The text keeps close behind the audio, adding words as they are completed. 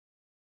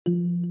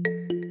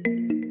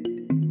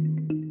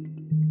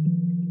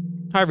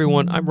Hi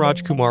everyone, I'm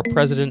Raj Kumar,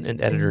 President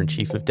and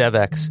Editor-in-Chief of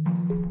DevX.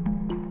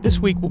 This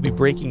week we'll be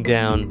breaking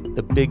down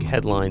the big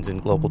headlines in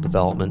global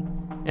development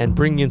and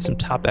bringing in some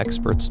top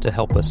experts to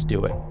help us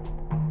do it.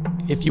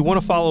 If you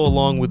want to follow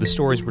along with the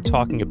stories we're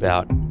talking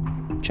about,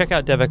 check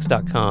out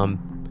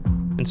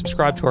devx.com and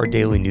subscribe to our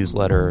daily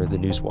newsletter, The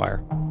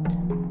Newswire.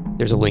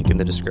 There's a link in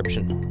the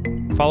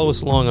description. Follow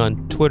us along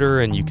on Twitter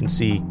and you can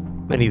see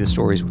many of the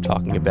stories we're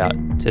talking about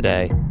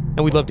today,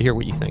 and we'd love to hear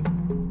what you think.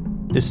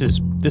 This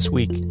is This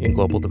Week in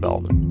Global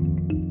Development.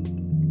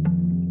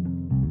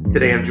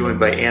 Today I'm joined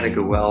by Anna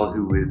Goel,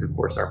 who is, of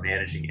course, our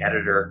managing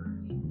editor,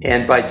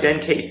 and by Jen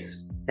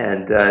Cates.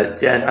 And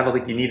Jen, I don't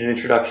think you need an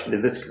introduction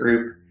to this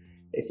group.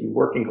 If you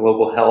work in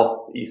global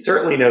health, you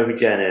certainly know who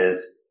Jen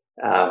is.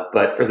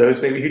 But for those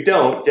maybe who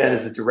don't, Jen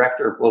is the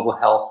Director of Global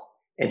Health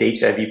and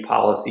HIV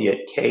Policy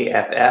at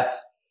KFF.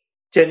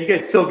 Jen, you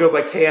guys still go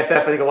by KFF.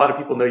 I think a lot of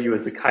people know you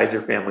as the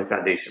Kaiser Family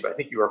Foundation, but I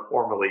think you are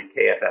formerly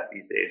KFF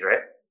these days, right?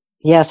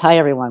 Yes. Hi,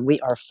 everyone. We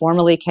are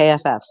formerly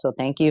KFF. So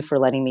thank you for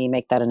letting me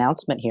make that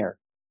announcement here.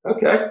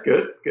 Okay,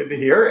 good. Good to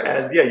hear.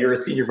 And yeah, you're a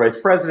senior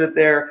vice president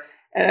there.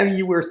 And I mean,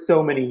 you wear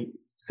so many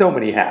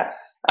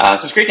hats. So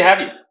it's great to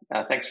have you.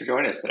 Thanks for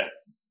joining us today.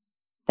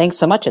 Thanks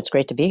so much. It's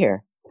great to be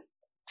here.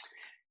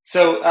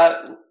 So,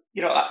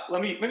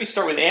 let me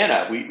start with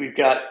Anna. We've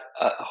got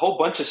a whole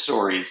bunch of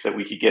stories that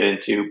we could get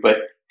into, but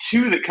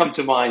two that come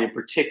to mind in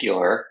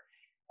particular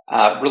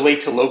relate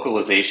to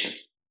localization.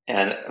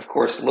 And of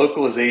course,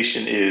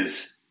 localization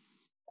is,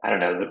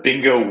 the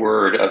bingo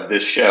word of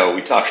this show.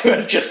 We talk about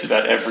it just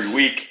about every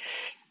week.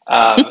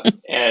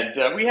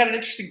 And we had an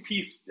interesting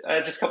piece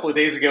just a couple of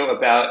days ago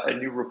about a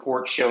new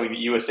report showing that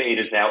USAID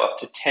is now up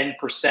to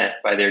 10%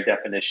 by their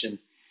definition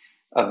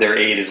of their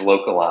aid is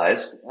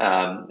localized.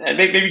 And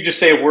maybe just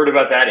say a word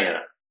about that,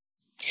 Anna.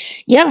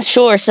 Yeah,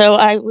 sure. So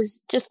I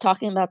was just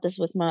talking about this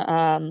with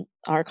my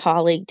our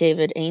colleague,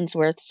 David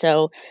Ainsworth.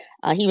 So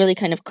he really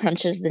kind of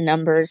crunches the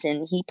numbers,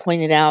 and he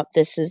pointed out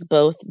this is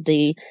both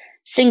the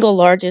single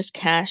largest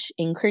cash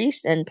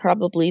increase and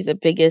probably the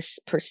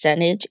biggest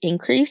percentage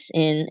increase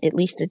in at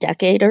least a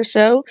decade or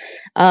so.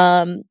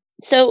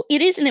 So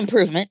it is an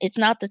improvement. It's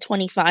not the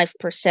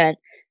 25%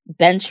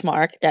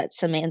 benchmark that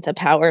Samantha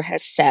Power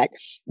has set,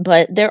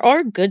 but there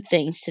are good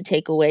things to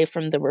take away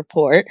from the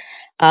report.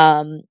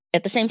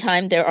 At the same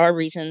time, there are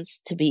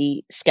reasons to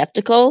be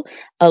skeptical.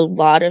 A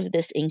lot of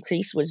this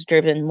increase was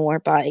driven more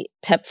by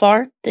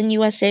PEPFAR than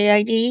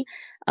USAID.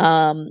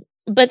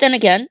 But then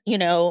again,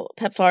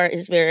 PEPFAR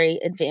is very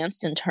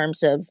advanced in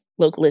terms of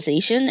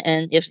localization.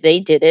 And if they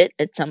did it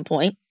at some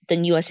point,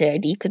 then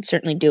USAID could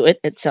certainly do it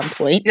at some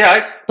point.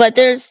 Yeah. But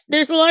there's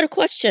a lot of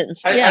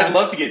questions. I'd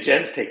love to get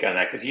Jen's take on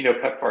that because you know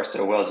PEPFAR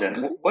so well,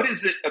 Jen. What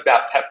is it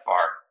about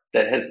PEPFAR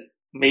that has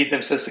made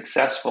them so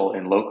successful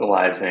in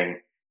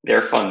localizing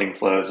their funding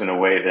flows in a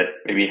way that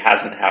maybe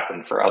hasn't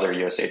happened for other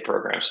USAID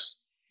programs?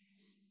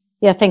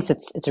 Yeah, thanks.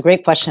 It's a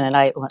great question. And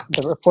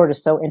the report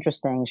is so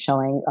interesting,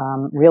 showing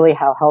really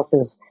how health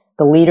is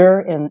the leader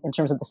in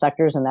terms of the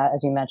sectors. And that,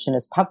 as you mentioned,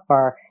 is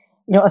PEPFAR.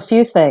 A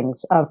few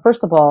things.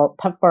 First of all,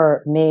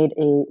 PEPFAR made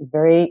a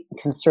very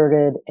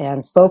concerted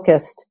and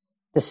focused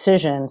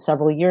decision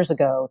several years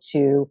ago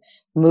to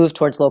move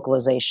towards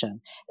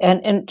localization.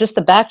 And just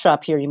the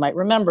backdrop here, you might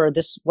remember,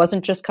 this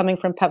wasn't just coming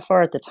from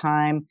PEPFAR at the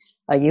time.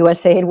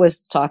 USAID was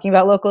talking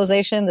about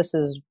localization. This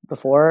is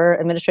before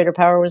Administrator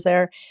Power was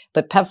there.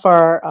 But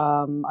PEPFAR,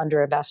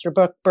 under Ambassador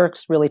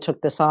Birx, really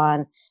took this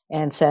on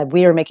and said,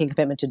 we are making a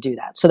commitment to do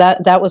that. So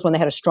that was when they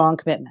had a strong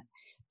commitment.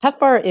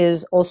 PEPFAR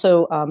is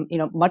also,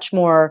 much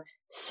more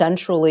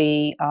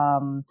centrally,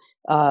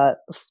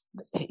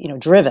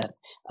 driven.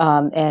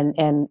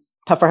 And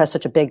PEPFAR has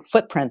such a big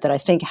footprint that I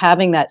think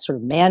having that sort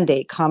of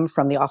mandate come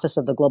from the Office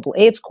of the Global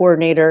AIDS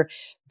Coordinator,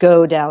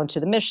 go down to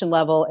the mission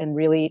level and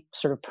really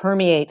sort of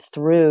permeate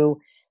through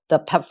the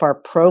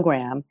PEPFAR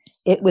program,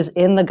 it was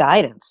in the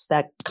guidance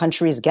that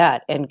countries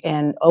get.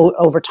 And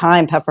over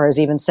time, PEPFAR has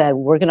even said,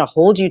 we're going to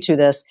hold you to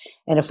this.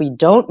 And if we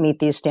don't meet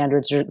these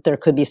standards, there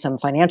could be some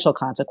financial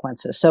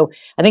consequences. So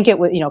I think it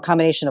was, a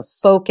combination of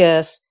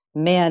focus,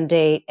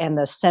 mandate, and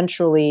the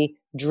centrally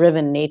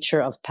driven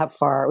nature of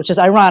PEPFAR, which is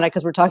ironic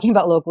because we're talking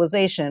about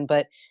localization,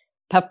 but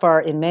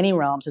PEPFAR in many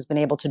realms has been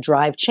able to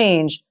drive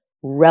change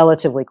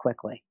relatively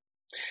quickly.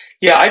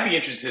 Yeah, I'd be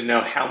interested to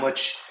know how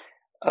much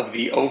of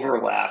the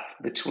overlap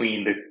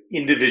between the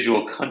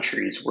individual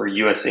countries where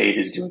USAID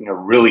is doing a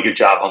really good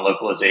job on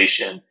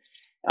localization,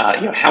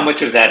 how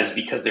much of that is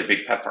because they're big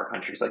PEPFAR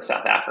countries like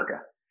South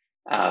Africa.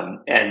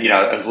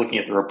 I was looking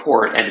at the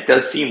report, and it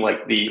does seem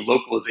like the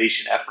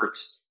localization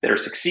efforts that are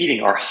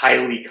succeeding are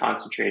highly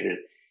concentrated,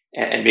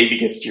 and maybe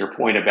gets to your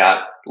point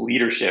about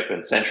leadership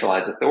and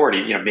centralized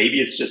authority.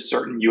 Maybe it's just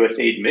certain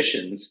USAID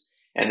missions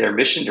and their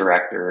mission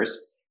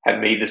directors have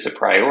made this a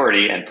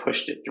priority and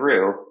pushed it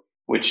through,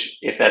 which,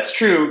 if that's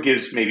true,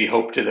 gives maybe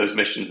hope to those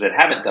missions that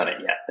haven't done it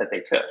yet, that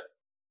they could.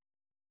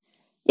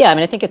 Yeah,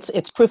 I think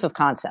it's proof of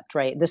concept,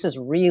 right? This is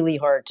really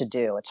hard to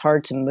do. It's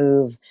hard to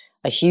move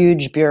a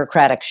huge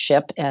bureaucratic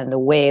ship, and the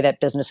way that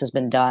business has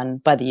been done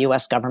by the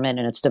U.S. government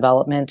and its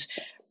development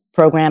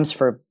programs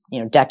for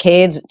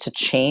decades to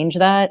change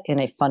that in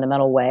a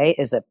fundamental way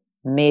is a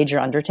major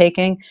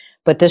undertaking.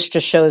 But this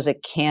just shows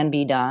it can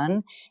be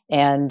done.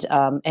 And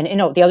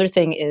the other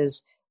thing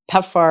is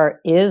PEPFAR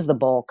is the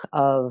bulk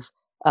of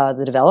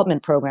the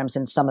development programs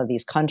in some of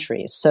these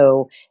countries.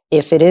 So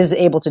if it is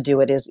able to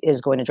do it,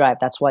 is going to drive.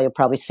 That's why you're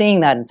probably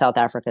seeing that in South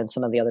Africa and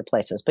some of the other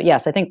places. But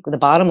yes, I think the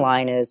bottom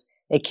line is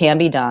it can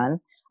be done.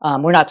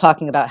 We're not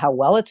talking about how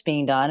well it's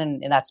being done,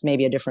 and that's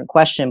maybe a different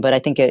question, but I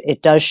think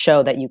it does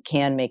show that you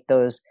can make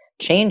those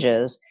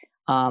changes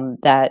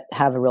that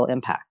have a real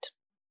impact.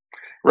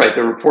 Right.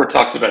 The report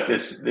talks about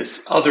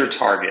this other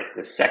target,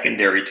 this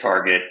secondary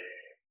target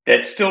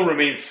that still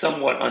remains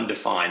somewhat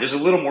undefined. There's a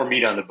little more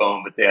meat on the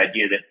bone, but the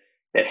idea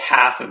that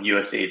half of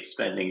USAID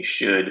spending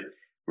should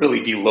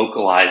really be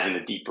localized in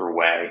a deeper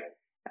way.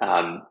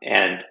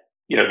 And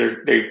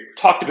they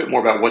talked a bit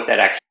more about what that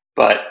actually,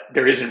 but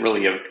there isn't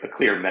really a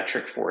clear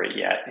metric for it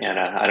yet. And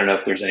I don't know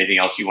if there's anything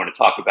else you want to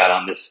talk about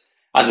on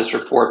this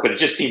report, but it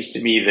just seems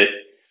to me that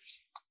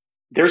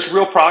there's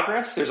real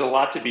progress. There's a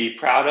lot to be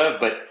proud of,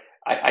 but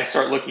I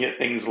start looking at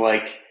things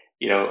like,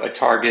 a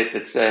target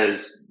that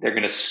says they're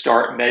going to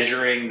start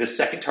measuring the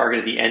second target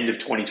at the end of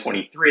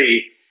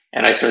 2023.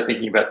 And I start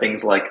thinking about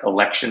things like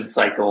election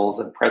cycles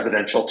and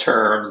presidential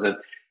terms and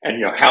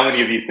how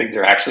many of these things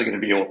are actually going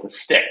to be able to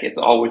stick. It's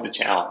always a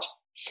challenge.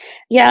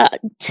 Yeah,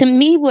 to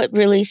me, what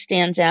really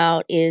stands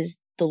out is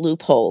the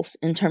loopholes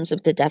in terms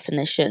of the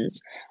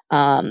definitions.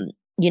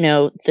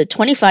 The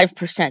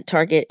 25%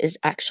 target is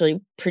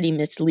actually pretty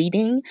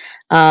misleading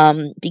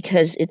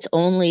because it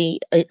only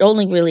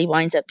really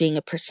winds up being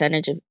a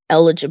percentage of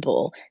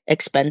eligible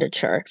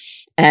expenditure,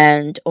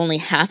 and only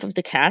half of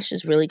the cash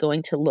is really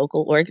going to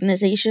local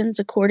organizations,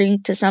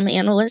 according to some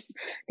analysts.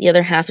 The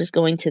other half is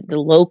going to the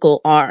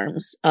local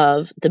arms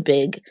of the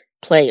big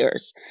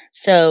players.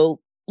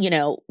 So,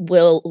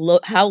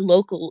 how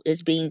local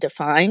is being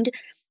defined?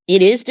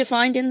 It is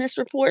defined in this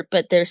report,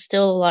 but there's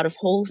still a lot of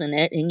holes in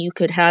it, and you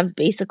could have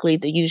basically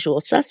the usual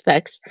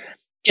suspects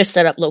just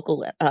set up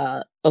local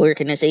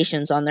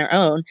organizations on their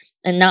own,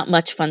 and not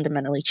much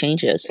fundamentally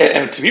changes.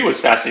 And to me, what's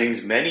fascinating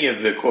is many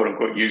of the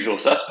quote-unquote usual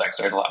suspects,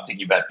 right? I'm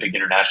thinking about big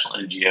international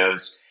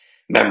NGOs,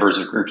 members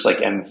of groups like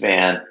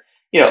MFAN.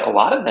 A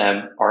lot of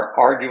them are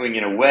arguing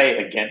in a way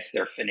against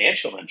their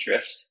financial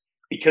interests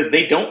because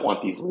they don't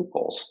want these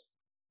loopholes.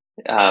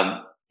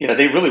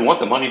 They really want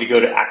the money to go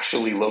to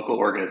actually local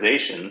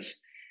organizations.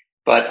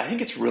 But I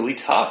think it's really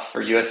tough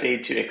for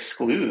USAID to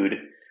exclude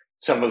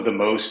some of the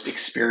most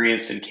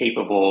experienced and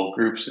capable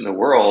groups in the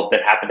world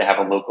that happen to have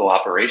a local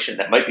operation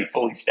that might be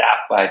fully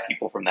staffed by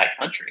people from that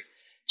country.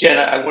 Jen,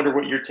 I wonder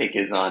what your take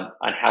is on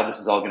how this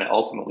is all going to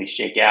ultimately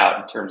shake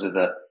out in terms of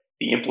the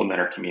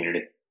implementer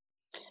community.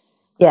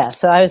 Yeah,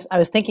 so I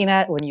was thinking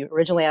that when you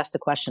originally asked the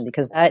question,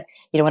 because that,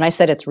 when I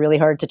said it's really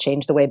hard to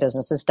change the way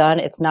business is done,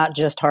 it's not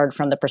just hard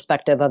from the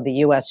perspective of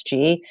the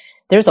USG.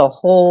 There's a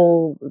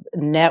whole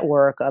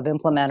network of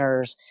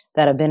implementers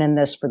that have been in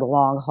this for the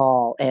long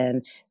haul,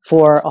 and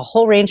for a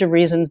whole range of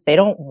reasons, they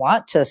don't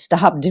want to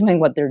stop doing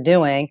what they're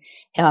doing.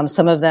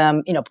 Some of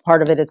them,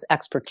 part of it is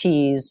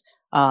expertise,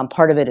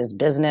 part of it is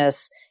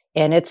business,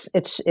 and it's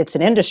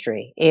an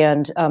industry,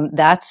 and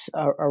that's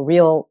a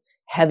real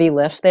heavy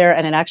lift there.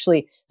 And then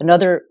actually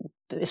another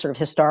sort of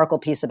historical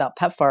piece about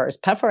PEPFAR is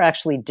PEPFAR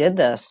actually did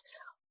this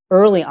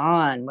early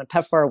on. When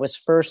PEPFAR was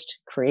first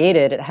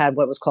created, it had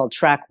what was called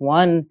Track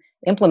 1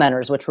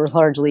 implementers, which were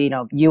largely,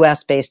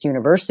 US based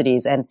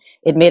universities. And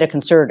it made a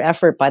concerted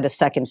effort by the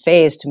second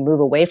phase to move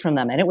away from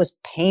them. And it was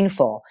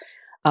painful.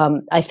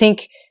 I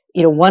think,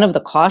 one of the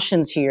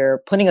cautions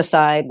here, putting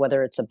aside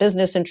whether it's a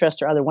business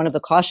interest or other, one of the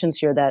cautions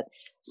here that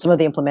some of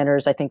the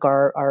implementers I think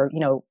are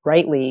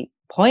rightly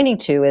pointing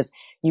to is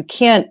you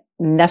can't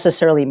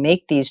necessarily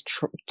make these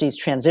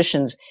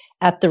transitions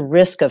at the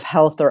risk of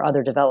health or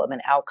other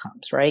development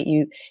outcomes, right?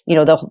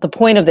 The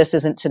point of this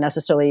isn't to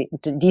necessarily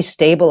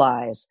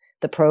destabilize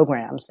the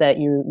programs that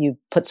you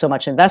put so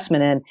much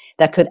investment in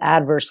that could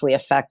adversely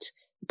affect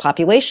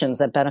populations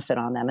that benefit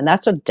on them. And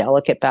that's a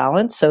delicate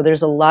balance. So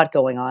there's a lot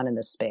going on in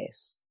this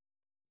space.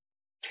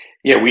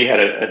 Yeah, we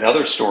had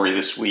another story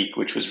this week,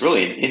 which was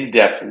really an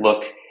in-depth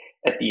look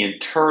at the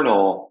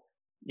internal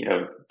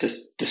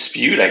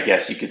dispute, I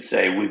guess you could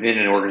say, within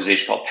an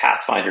organization called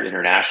Pathfinder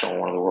International,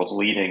 one of the world's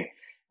leading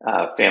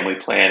family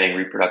planning,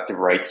 reproductive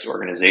rights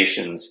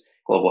organizations,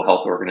 global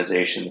health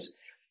organizations.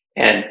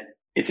 And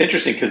it's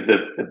interesting because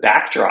the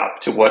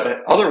backdrop to what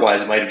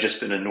otherwise might have just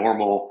been a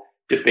normal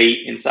debate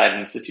inside an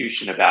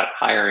institution about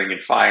hiring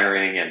and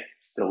firing and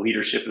the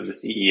leadership of the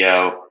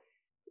CEO.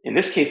 In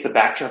this case, the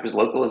backdrop is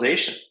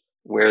localization,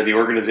 where the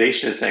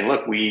organization is saying,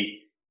 look, we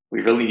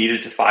really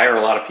needed to fire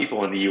a lot of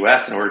people in the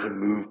US in order to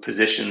move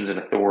positions and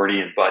authority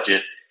and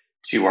budget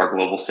to our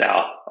Global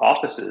South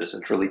offices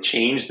and to really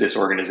change this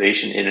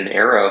organization in an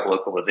era of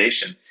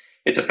localization.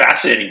 It's a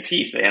fascinating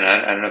piece, and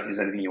I don't know if there's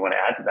anything you want to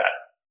add to that.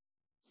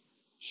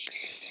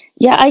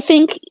 Yeah, I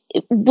think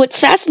what's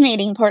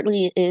fascinating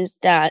partly is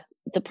that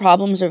the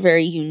problems are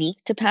very unique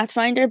to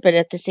Pathfinder, but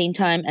at the same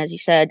time, as you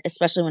said,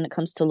 especially when it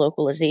comes to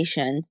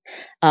localization,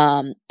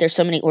 there's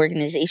so many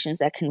organizations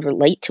that can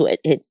relate to it.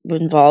 It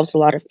involves a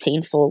lot of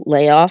painful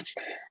layoffs.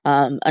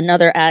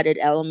 Another added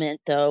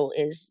element, though,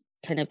 is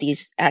kind of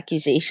these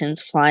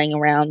accusations flying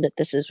around that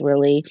this is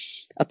really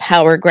a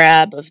power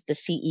grab of the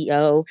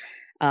CEO.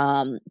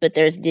 But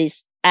there's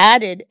this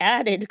added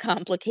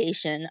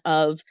complication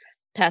of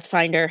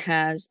Pathfinder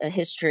has a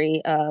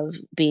history of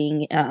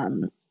being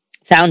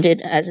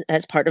founded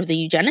as part of the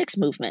eugenics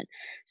movement.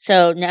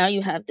 So now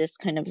you have this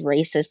kind of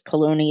racist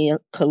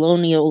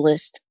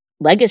colonialist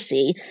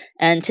legacy,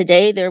 and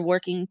today they're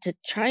working to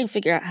try and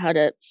figure out how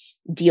to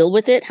deal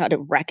with it, how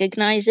to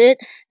recognize it,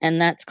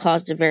 and that's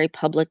caused a very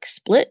public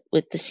split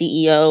with the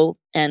CEO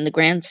and the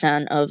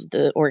grandson of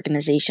the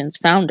organization's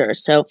founder.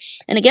 So,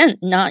 and again,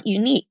 not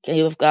unique.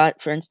 You've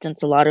got, for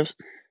instance, a lot of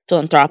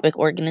philanthropic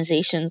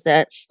organizations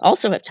that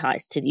also have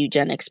ties to the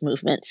eugenics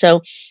movement. So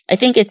I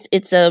think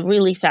it's a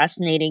really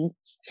fascinating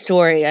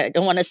story. I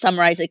don't want to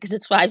summarize it because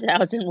it's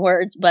 5,000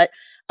 words, but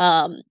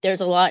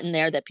there's a lot in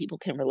there that people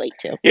can relate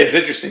to. Yeah, it's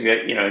interesting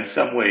that, in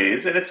some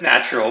ways, and it's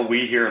natural,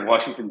 we here in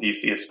Washington,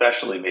 D.C.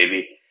 especially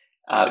maybe,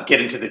 get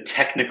into the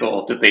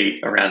technical debate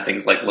around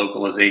things like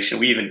localization.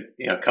 We even,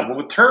 come up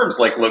with terms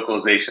like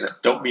localization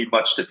that don't mean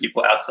much to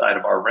people outside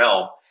of our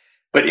realm.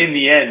 But in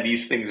the end,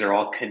 these things are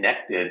all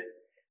connected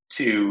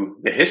to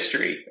the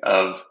history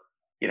of,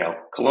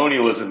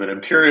 colonialism and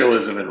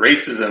imperialism and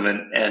racism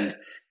and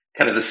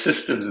kind of the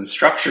systems and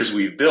structures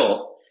we've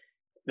built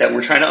that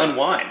we're trying to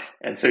unwind.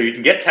 And so you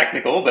can get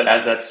technical, but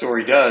as that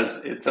story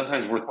does, it's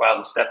sometimes worthwhile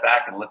to step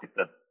back and look at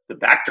the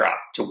backdrop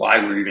to why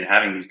we're even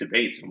having these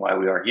debates and why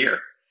we are here.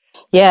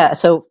 Yeah.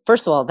 So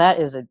first of all,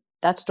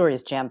 that story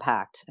is jam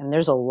packed, and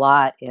there's a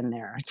lot in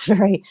there. It's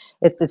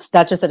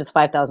not just that it's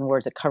 5,000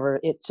 words. It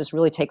just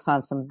really takes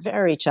on some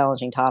very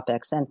challenging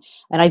topics, and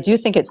I do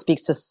think it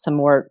speaks to some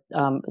more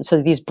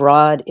so these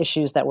broad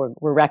issues that we're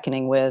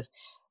reckoning with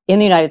in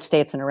the United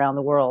States and around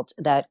the world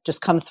that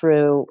just come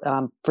through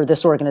for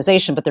this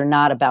organization, but they're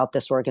not about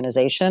this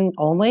organization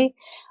only.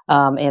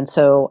 And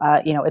so,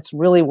 it's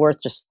really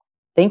worth just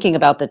thinking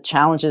about the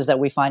challenges that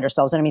we find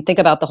ourselves in. I mean, think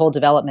about the whole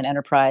development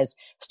enterprise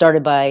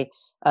started by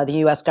the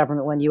U.S.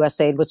 government when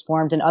USAID was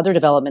formed, and other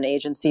development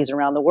agencies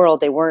around the world.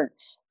 They weren't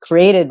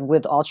created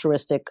with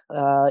altruistic,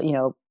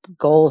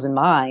 goals in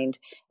mind.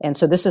 And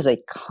so this is a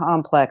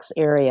complex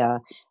area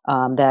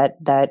that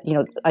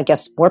I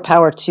guess more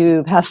power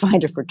to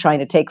Pathfinder for trying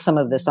to take some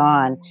of this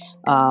on.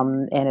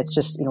 And it's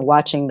just,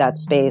 watching that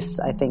space,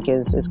 I think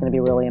is going to be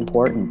really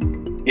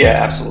important.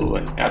 Yeah,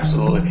 absolutely.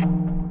 Absolutely.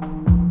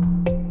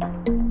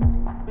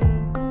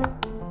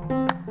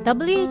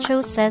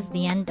 WHO says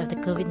the end of the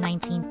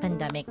COVID-19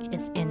 pandemic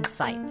is in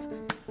sight.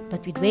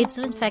 But with waves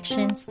of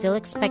infection still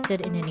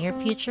expected in the near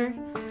future,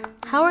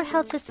 how are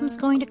health systems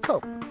going to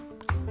cope?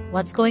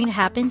 What's going to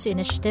happen to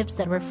initiatives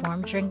that were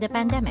formed during the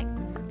pandemic,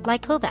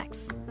 like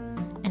COVAX?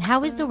 And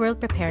how is the world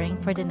preparing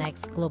for the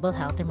next global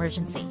health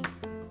emergency?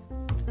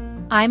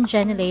 I'm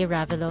Jenny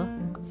Ravelo,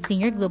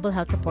 Senior Global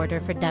Health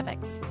Reporter for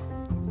Devex.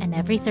 And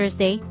every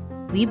Thursday,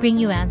 we bring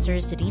you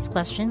answers to these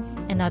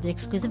questions and other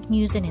exclusive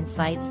news and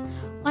insights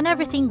on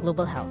everything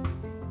global health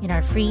in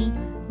our free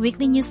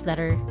weekly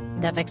newsletter,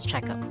 Devex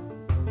Checkup.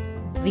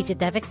 Visit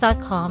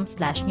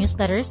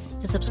devex.com/newsletters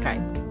to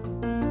subscribe.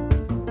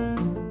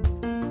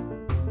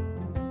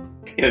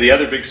 The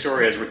other big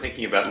story as we're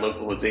thinking about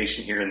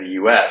localization here in the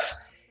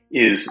U.S.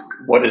 is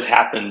what has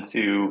happened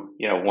to,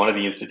 one of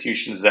the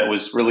institutions that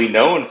was really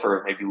known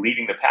for maybe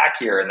leading the pack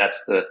here, and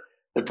that's the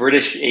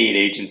British Aid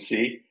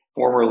Agency,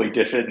 formerly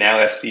DFID, now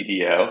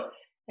FCDO.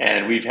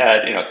 And we've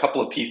had, a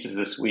couple of pieces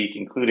this week,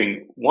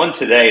 including one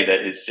today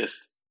that is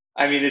just,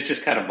 it's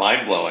just kind of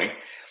mind-blowing.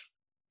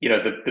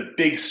 The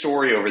big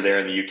story over there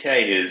in the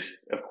UK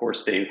is, of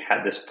course, they've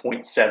had this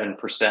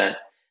 0.7%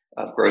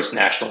 of gross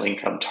national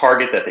income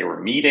target that they were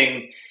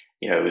meeting.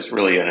 It was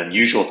really an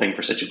unusual thing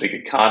for such a big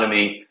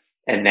economy.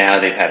 And now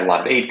they've had a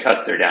lot of aid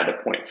cuts. They're down to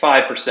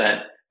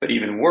 0.5%. But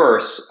even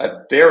worse,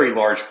 a very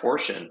large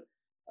portion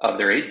of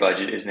their aid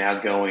budget is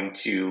now going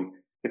to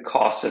the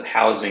costs of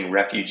housing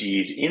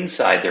refugees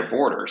inside their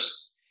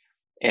borders.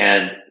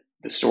 And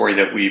the story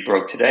that we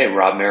broke today,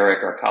 Rob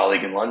Merrick, our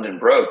colleague in London,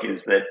 broke,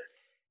 is that,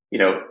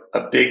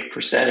 a big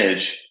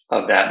percentage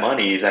of that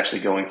money is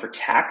actually going for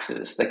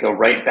taxes that go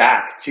right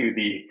back to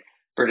the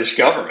British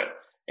government.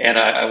 And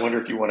I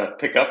wonder if you want to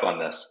pick up on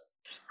this.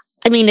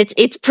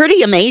 It's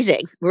pretty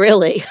amazing,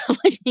 really,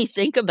 when you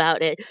think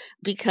about it,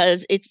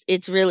 because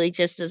it's really,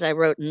 just as I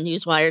wrote in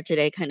Newswire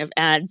today, kind of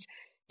adds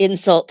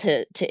insult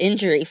to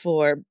injury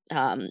for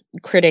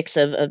critics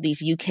of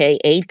these UK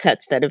aid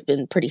cuts that have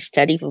been pretty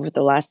steady over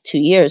the last 2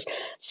 years.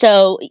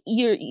 So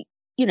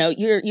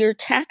you're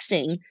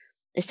taxing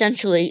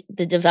essentially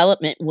the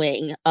development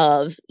wing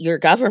of your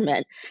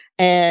government,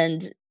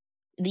 and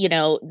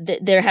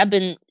there have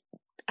been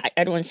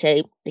I don't want to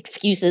say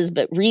excuses,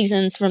 but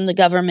reasons from the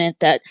government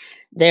that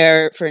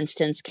they're, for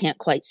instance, can't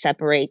quite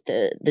separate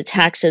the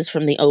taxes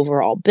from the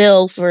overall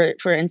bill, for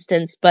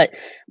instance. But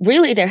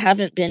really, there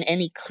haven't been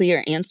any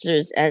clear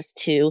answers as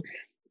to,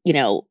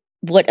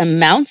 what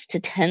amounts to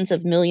tens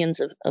of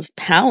millions of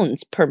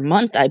pounds per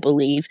month, I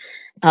believe.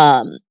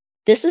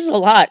 This is a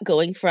lot,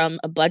 going from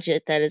a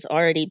budget that has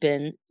already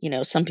been,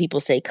 some people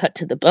say cut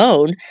to the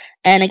bone.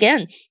 And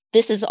again,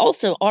 this is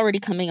also already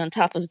coming on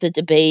top of the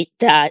debate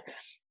that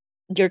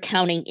you're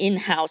counting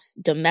in-house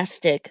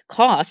domestic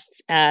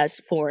costs as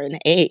foreign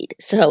aid.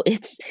 So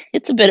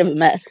it's a bit of a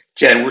mess.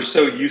 Jen, we're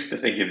so used to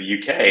thinking of the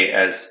UK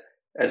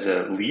as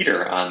a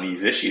leader on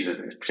these issues,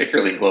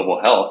 particularly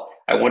global health.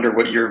 I wonder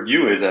what your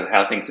view is of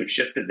how things have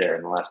shifted there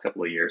in the last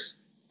couple of years.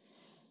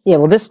 Yeah,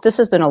 well, this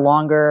has been a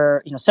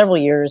longer, several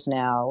years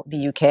now.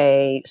 The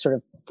UK sort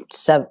of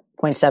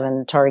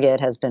 7.7 target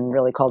has been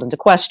really called into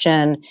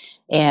question,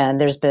 and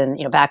there's been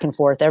back and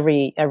forth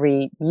every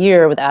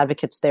year with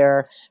advocates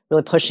there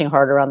really pushing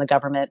harder on the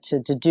government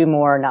to do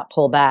more, not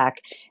pull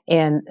back.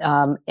 And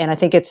I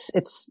think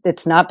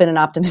it's not been an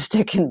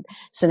optimistic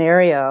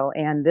scenario.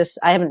 And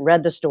I haven't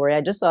read the story.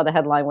 I just saw the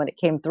headline when it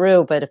came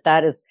through. But if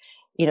that is,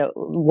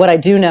 what I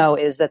do know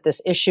is that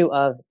this issue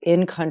of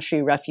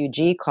in-country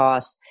refugee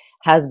costs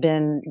has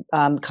been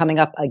coming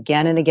up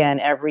again and again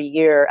every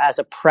year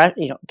as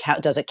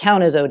does it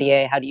count as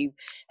ODA? How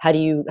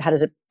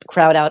does it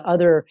crowd out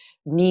other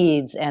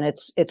needs? And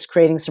it's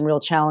creating some real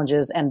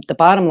challenges. And the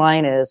bottom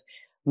line is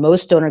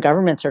most donor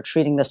governments are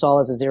treating this all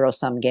as a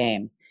zero-sum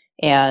game.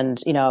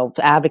 And,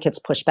 advocates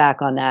push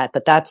back on that,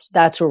 but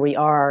that's where we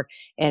are.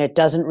 And it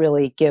doesn't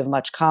really give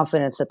much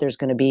confidence that there's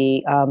going to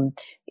be,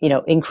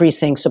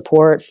 increasing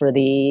support for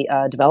the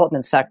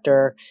development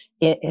sector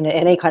in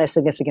any kind of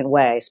significant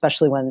way,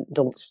 especially when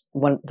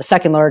the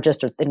second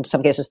largest, or in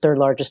some cases third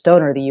largest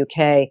donor, the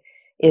UK,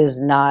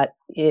 is not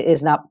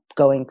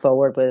going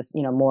forward with,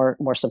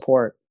 more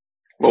support.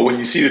 Well, when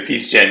you see the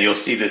piece, Jen, you'll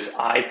see this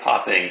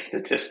eye-popping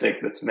statistic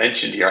that's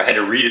mentioned here. I had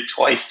to read it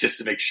twice just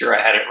to make sure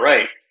I had it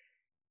right.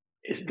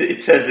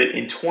 It says that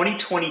in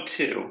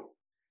 2022,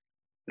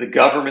 the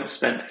government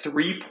spent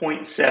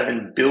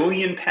 3.7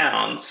 billion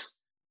pounds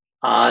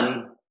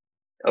on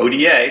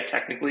ODA,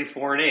 technically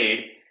foreign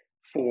aid,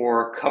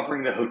 for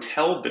covering the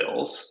hotel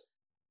bills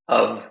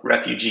of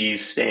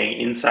refugees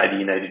staying inside the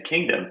United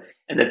Kingdom,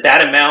 and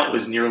that amount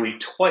was nearly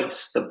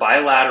twice the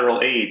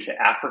bilateral aid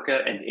to Africa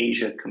and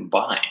Asia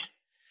combined.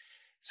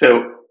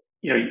 So,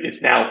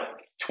 it's now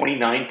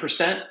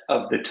 29%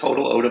 of the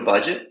total ODA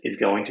budget is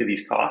going to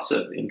these costs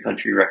of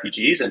in-country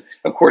refugees. And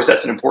of course,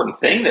 that's an important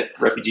thing, that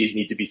refugees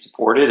need to be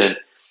supported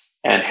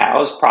and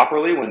housed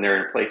properly when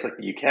they're in a place like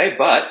the UK.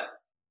 But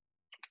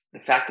the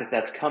fact that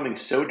that's coming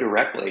so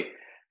directly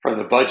from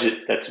the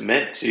budget that's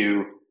meant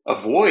to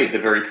avoid the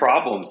very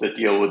problems that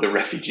deal with the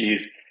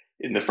refugees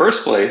in the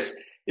first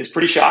place is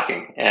pretty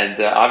shocking.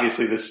 And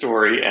obviously this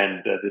story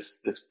and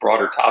this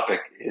broader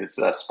topic is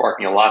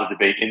sparking a lot of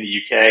debate in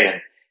the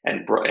UK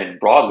and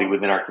broadly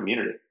within our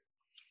community.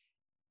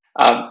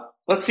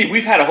 Let's see,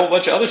 we've had a whole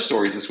bunch of other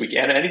stories this week.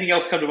 Anna, anything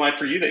else come to mind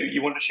for you that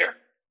you wanted to share?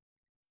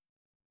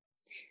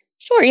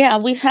 Sure, yeah.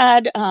 We've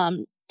had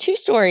two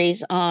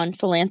stories on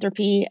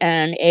philanthropy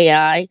and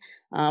AI.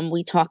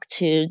 We talked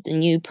to the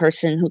new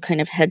person who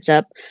kind of heads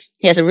up.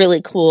 He has a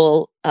really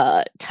cool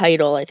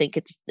title. I think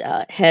it's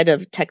Head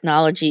of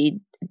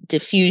Technology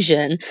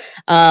Diffusion.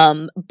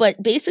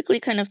 But basically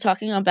kind of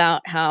talking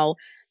about how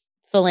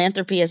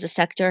philanthropy as a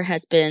sector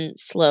has been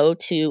slow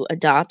to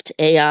adopt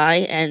AI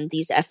and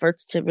these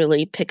efforts to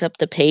really pick up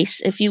the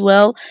pace, if you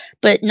will,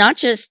 but not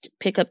just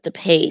pick up the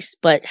pace,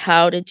 but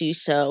how to do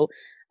so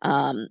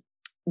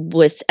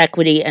with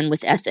equity and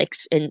with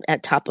ethics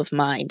at top of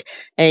mind.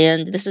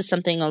 And this is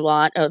something a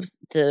lot of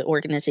the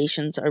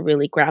organizations are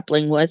really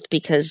grappling with,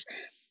 because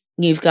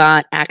you've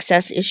got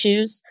access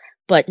issues,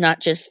 but not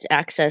just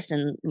access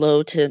in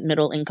low to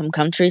middle income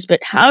countries, but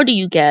how do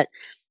you get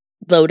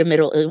low to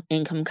middle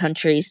income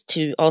countries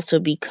to also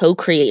be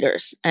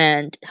co-creators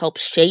and help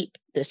shape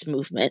this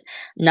movement,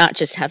 not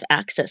just have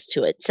access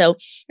to it. So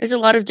there's a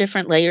lot of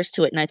different layers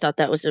to it. And I thought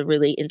that was a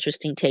really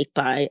interesting take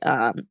by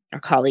our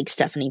colleague,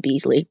 Stephanie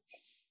Beasley.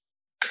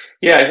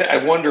 Yeah,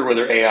 I wonder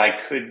whether AI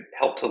could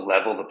help to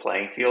level the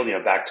playing field,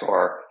 back to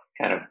our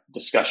kind of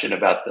discussion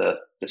about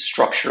the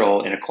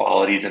structural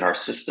inequalities in our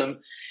system.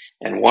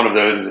 And one of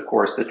those is, of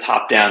course, the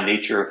top-down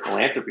nature of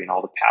philanthropy and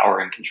all the power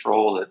and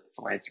control that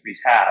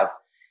philanthropies have.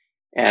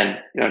 And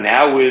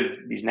now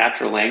with these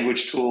natural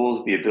language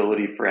tools, the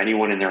ability for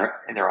anyone in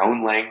their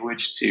own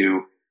language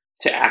to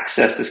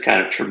access this kind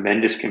of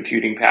tremendous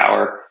computing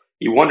power,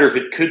 you wonder if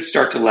it could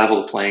start to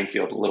level the playing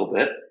field a little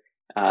bit.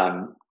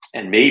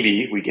 And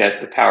maybe we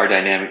get the power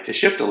dynamic to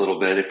shift a little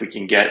bit if we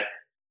can get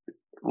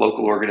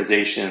local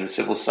organizations,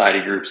 civil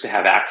society groups to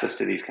have access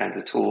to these kinds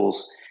of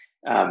tools.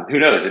 Who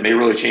knows? It may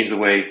really change the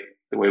way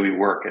we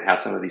work and how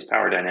some of these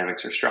power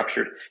dynamics are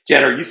structured.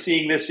 Jen, are you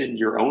seeing this in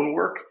your own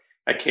work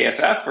at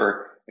KFF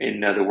or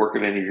in the work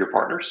of any of your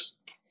partners?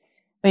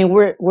 I mean,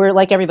 we're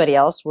like everybody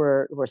else.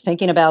 We're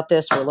thinking about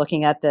this. We're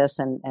looking at this,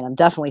 and I'm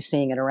definitely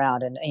seeing it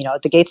around. And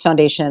at the Gates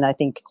Foundation, I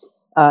think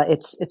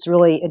it's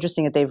really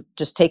interesting that they've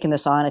just taken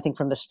this on. I think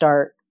from the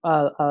start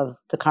of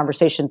the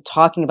conversation,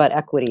 talking about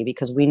equity,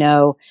 because we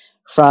know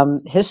from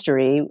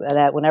history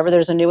that whenever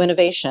there's a new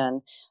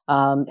innovation,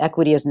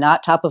 equity is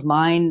not top of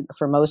mind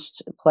for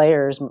most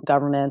players,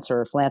 governments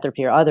or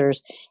philanthropy or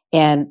others.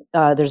 And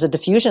there's a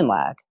diffusion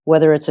lag,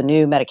 whether it's a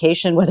new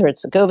medication, whether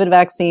it's a COVID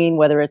vaccine,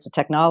 whether it's a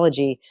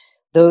technology.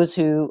 Those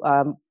who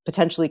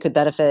potentially could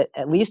benefit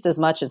at least as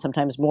much and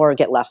sometimes more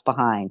get left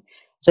behind.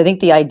 So I think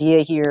the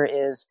idea here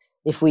is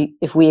if we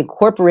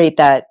incorporate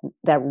that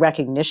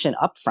recognition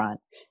upfront,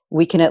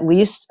 we can at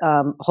least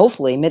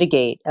hopefully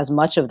mitigate as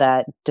much of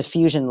that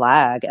diffusion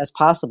lag as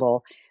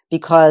possible,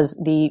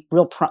 because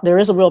there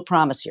is a real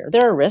promise here.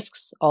 There are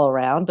risks all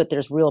around, but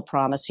there's real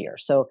promise here.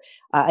 So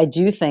I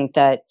do think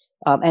that,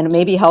 and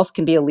maybe health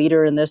can be a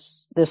leader in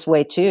this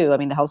way too. I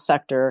mean, the health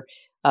sector,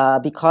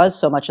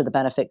 because so much of the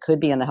benefit could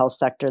be in the health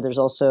sector, there's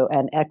also,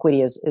 and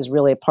equity is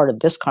really a part of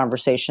this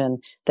conversation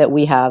that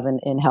we have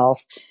in health.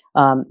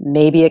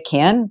 Maybe it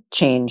can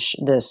change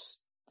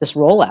this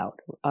rollout.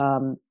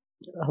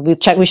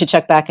 We should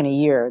check back in a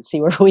year and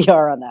see where we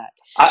are on that.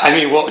 I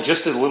mean, well,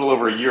 just a little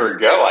over a year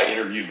ago, I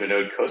interviewed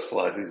Vinod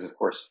Khosla, who's of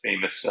course a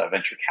famous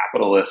venture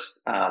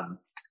capitalist,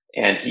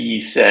 and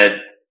he said,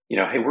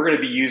 hey, we're going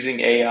to be using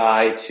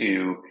AI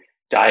to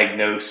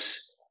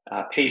diagnose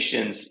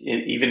patients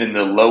even in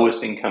the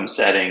lowest income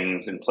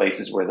settings and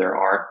places where there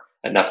aren't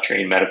enough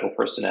trained medical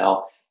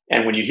personnel.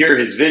 And when you hear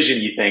his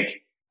vision, you think,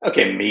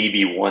 okay,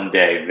 maybe one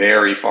day,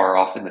 very far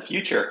off in the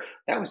future.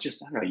 That was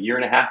just, a year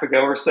and a half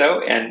ago or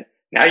so. And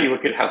now you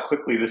look at how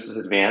quickly this has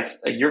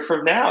advanced. A year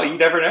from now, you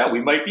never know.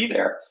 We might be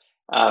there.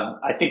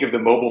 I think of the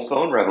mobile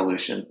phone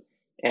revolution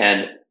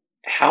and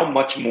how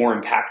much more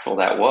impactful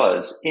that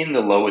was in the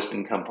lowest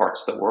income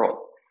parts of the world.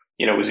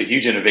 It was a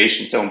huge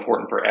innovation, so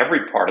important for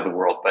every part of the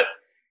world, but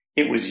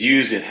it was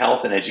used in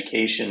health and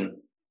education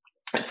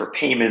and for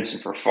payments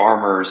and for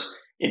farmers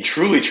in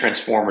truly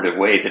transformative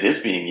ways. It is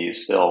being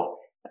used still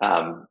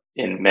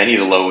in many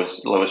of the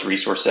lowest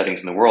resource settings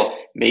in the world.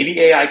 Maybe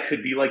AI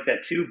could be like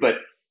that too, but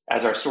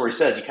as our story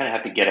says, you kind of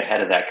have to get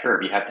ahead of that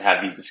curve. You have to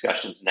have these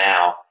discussions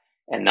now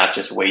and not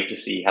just wait to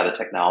see how the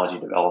technology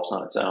develops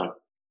on its own.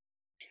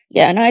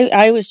 Yeah, and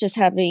I was just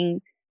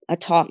having a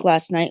talk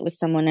last night with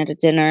someone at a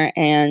dinner,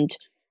 and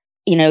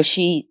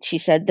she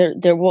said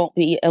there won't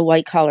be a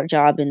white collar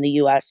job in the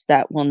US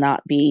that will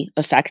not be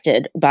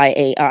affected by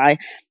AI.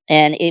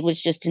 And it was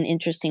just an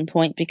interesting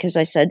point, because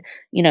I said,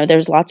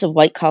 there's lots of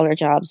white collar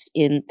jobs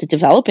in the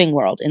developing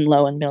world, in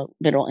low and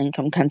middle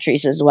income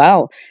countries as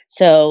well.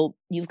 So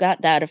you've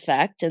got that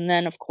effect. And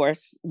then, of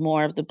course,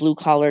 more of the blue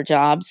collar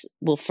jobs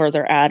will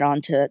further add on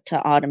to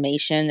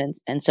automation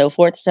and so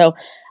forth. So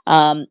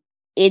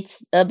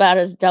it's about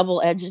as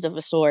double-edged of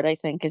a sword, I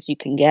think, as you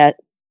can get.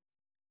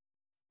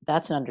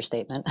 That's an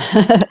understatement.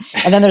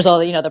 And then there's all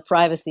the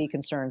privacy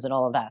concerns and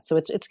all of that. So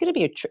it's going to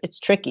be it's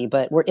tricky,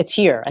 but it's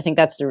here. I think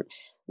that's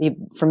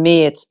for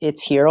me,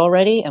 it's here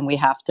already, and we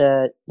have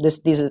to.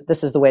 This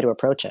is the way to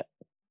approach it.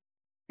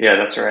 Yeah,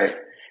 that's right.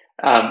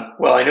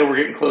 Well, I know we're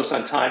getting close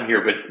on time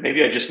here, but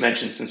maybe I just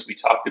mentioned, since we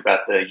talked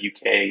about the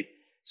UK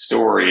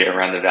story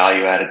around the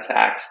value-added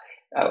tax,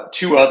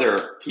 two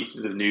other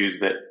pieces of news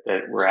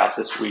that were out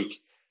this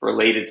week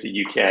related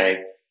to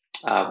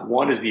UK.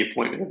 One is the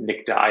appointment of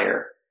Nick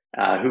Dyer,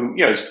 who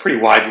is pretty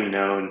widely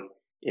known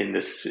in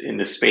this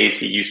space.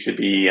 He used to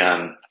be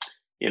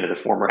the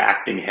former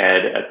acting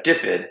head at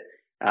DFID.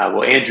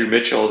 Well, Andrew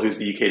Mitchell, who's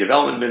the UK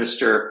Development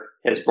Minister,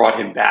 has brought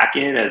him back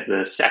in as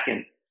the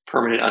second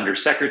permanent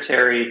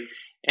Undersecretary,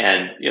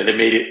 and they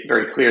made it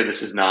very clear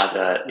this is not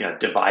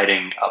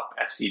dividing up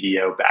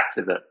FCDO back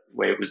to the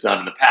way it was done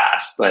in the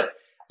past, but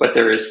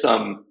there is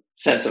some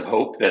sense of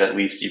hope that at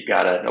least you've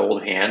got an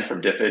old hand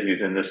from DFID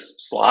who's in this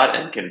slot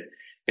and can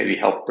maybe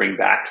help bring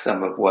back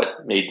some of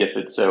what made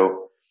DFID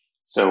so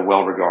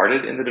well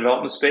regarded in the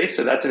development space.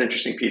 So that's an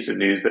interesting piece of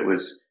news that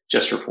was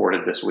just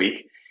reported this week.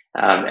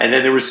 And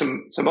then there was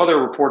some other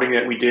reporting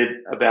that we did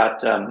about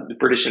the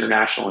British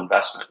international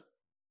investment.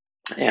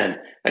 And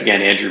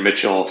again, Andrew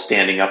Mitchell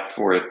standing up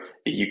for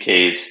the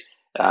UK's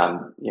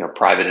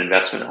private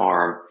investment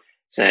arm,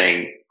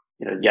 saying,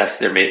 yes,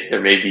 there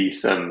may be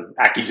some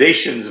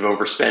accusations of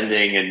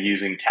overspending and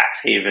using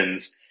tax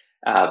havens,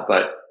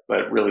 but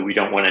really we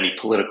don't want any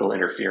political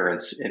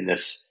interference in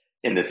this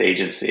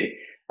agency.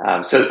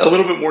 So a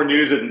little bit more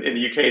news in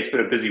the UK. It's been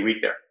a busy week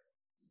there.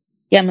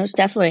 Yeah, most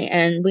definitely.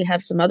 And we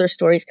have some other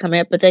stories coming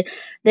up, but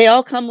they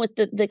all come with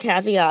the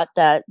caveat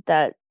that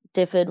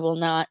DFID will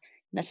not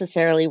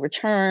necessarily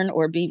return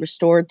or be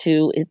restored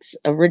to its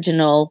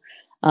original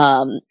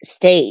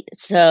state.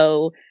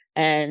 So,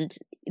 and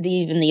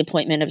even the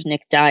appointment of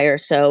Nick Dyer.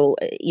 So,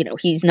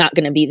 he's not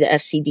going to be the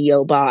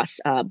FCDO boss,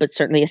 but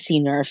certainly a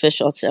senior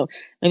official. So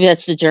maybe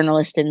that's the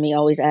journalist in me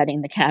always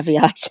adding the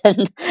caveats.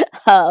 And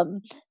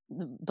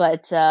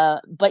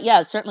but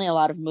yeah, certainly a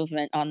lot of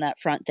movement on that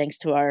front, thanks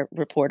to our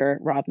reporter,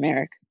 Rob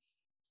Merrick.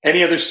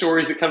 Any other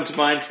stories that come to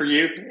mind for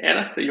you,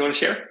 Anna, that you want to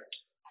share?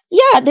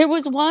 Yeah, there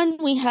was one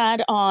we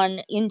had on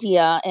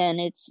India,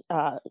 and it's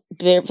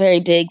very, very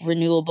big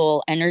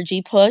renewable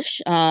energy push.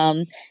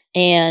 And,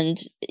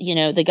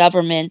 the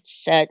government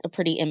set a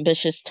pretty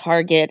ambitious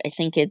target. I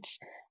think it's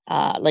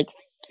like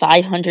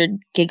 500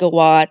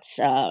 gigawatts.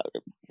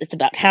 It's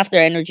about half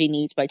their energy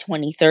needs by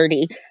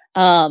 2030.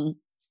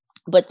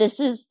 But this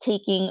is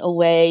taking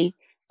away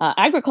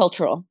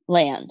agricultural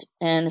land,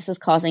 and this is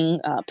causing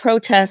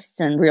protests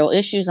and real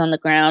issues on the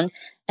ground.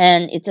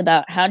 And it's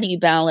about how do you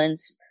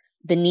balance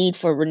the need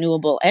for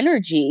renewable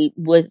energy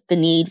with the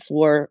need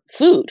for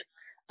food.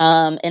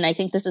 And I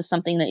think this is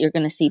something that you're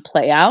going to see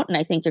play out. And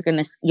I think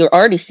you're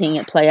already seeing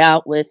it play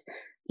out with,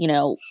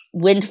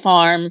 wind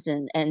farms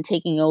and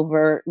taking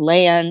over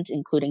land,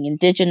 including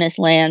indigenous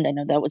land. I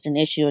know that was an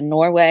issue in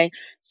Norway.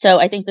 So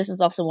I think this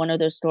is also one of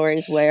those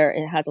stories where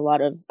it has a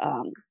lot of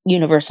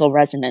universal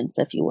resonance,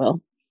 if you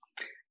will.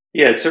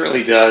 Yeah, it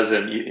certainly does.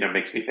 And,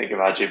 makes me think of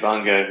Ajay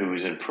Banga, who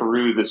was in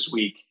Peru this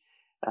week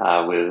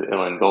with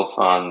Ilan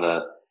Goldfan,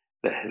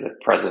 the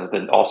president,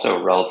 and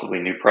also relatively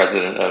new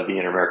president of the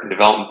Inter-American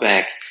Development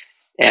Bank.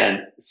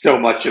 And so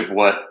much of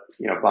what,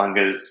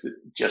 Banga's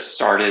just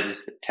started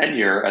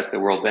tenure at the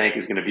World Bank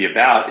is going to be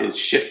about is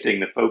shifting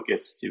the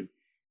focus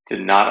to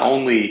not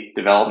only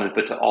development,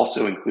 but to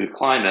also include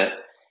climate.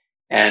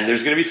 And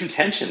there's going to be some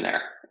tension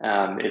there.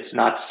 It's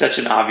not such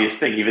an obvious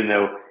thing, even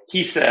though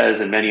he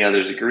says, and many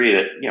others agree,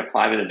 that,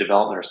 climate and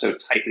development are so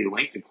tightly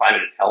linked, and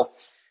climate and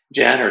health,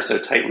 Jen, are so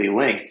tightly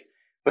linked.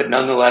 But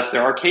nonetheless,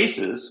 there are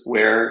cases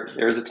where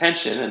there's a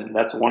tension, and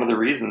that's one of the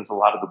reasons a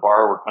lot of the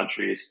borrower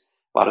countries,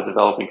 a lot of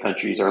developing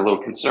countries are a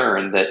little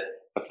concerned that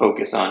a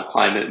focus on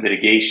climate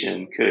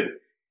mitigation could,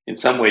 in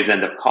some ways,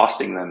 end up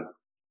costing them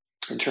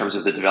in terms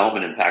of the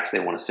development impacts they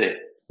want to see.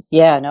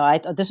 Yeah, no, I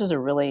thought this was a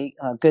really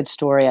good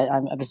story. I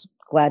was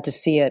glad to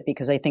see it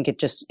because I think it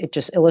just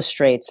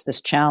illustrates this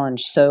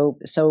challenge so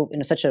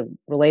in such a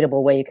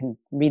relatable way. You can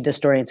read the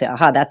story and say,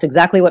 "Aha, that's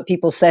exactly what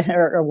people said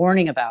are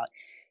warning about."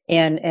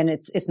 And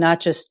it's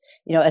not just,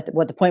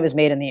 what the point was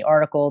made in the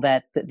article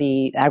that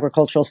the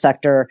agricultural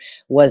sector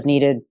was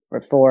needed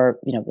for,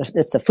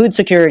 it's the food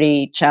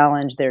security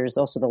challenge. There's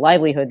also the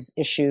livelihoods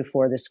issue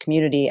for this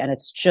community, and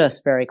it's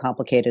just very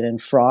complicated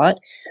and fraught.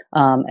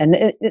 And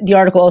the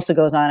article also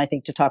goes on, I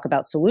think, to talk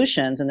about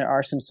solutions, and there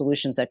are some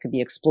solutions that could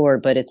be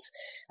explored, but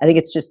I think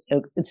it's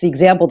the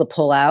example to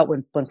pull out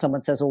when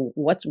someone says, well,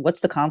 what's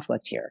the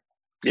conflict here?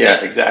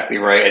 Yeah, exactly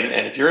right.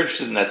 And if you're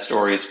interested in that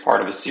story, it's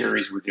part of a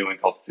series we're doing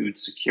called Food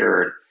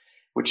Secured,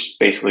 which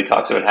basically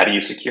talks about how do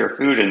you secure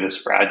food in this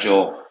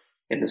fragile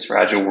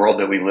world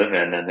that we live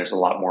in. And there's a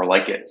lot more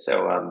like it.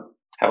 So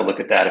have a look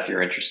at that if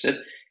you're interested.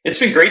 It's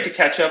been great to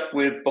catch up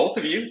with both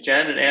of you,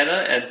 Jen and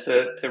Anna, and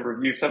to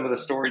review some of the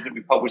stories that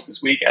we published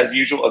this week. As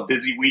usual, a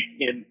busy week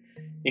in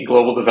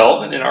global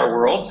development in our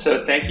world.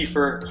 So thank you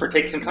for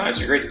taking some time. It's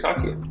been great to talk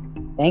to you.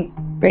 Thanks.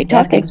 Great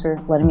talking. Thanks for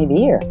letting me be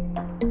here.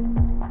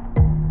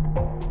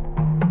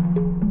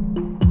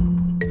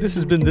 This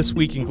has been This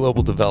Week in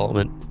Global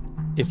Development.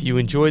 If you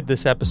enjoyed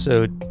this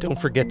episode, don't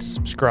forget to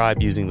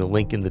subscribe using the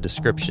link in the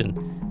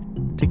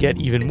description. To get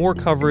even more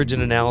coverage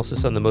and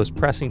analysis on the most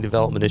pressing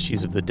development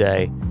issues of the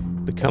day,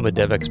 become a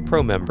DevX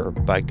Pro member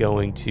by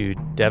going to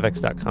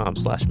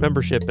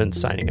devx.com/membership and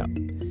signing up.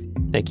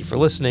 Thank you for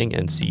listening,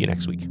 and see you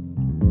next week.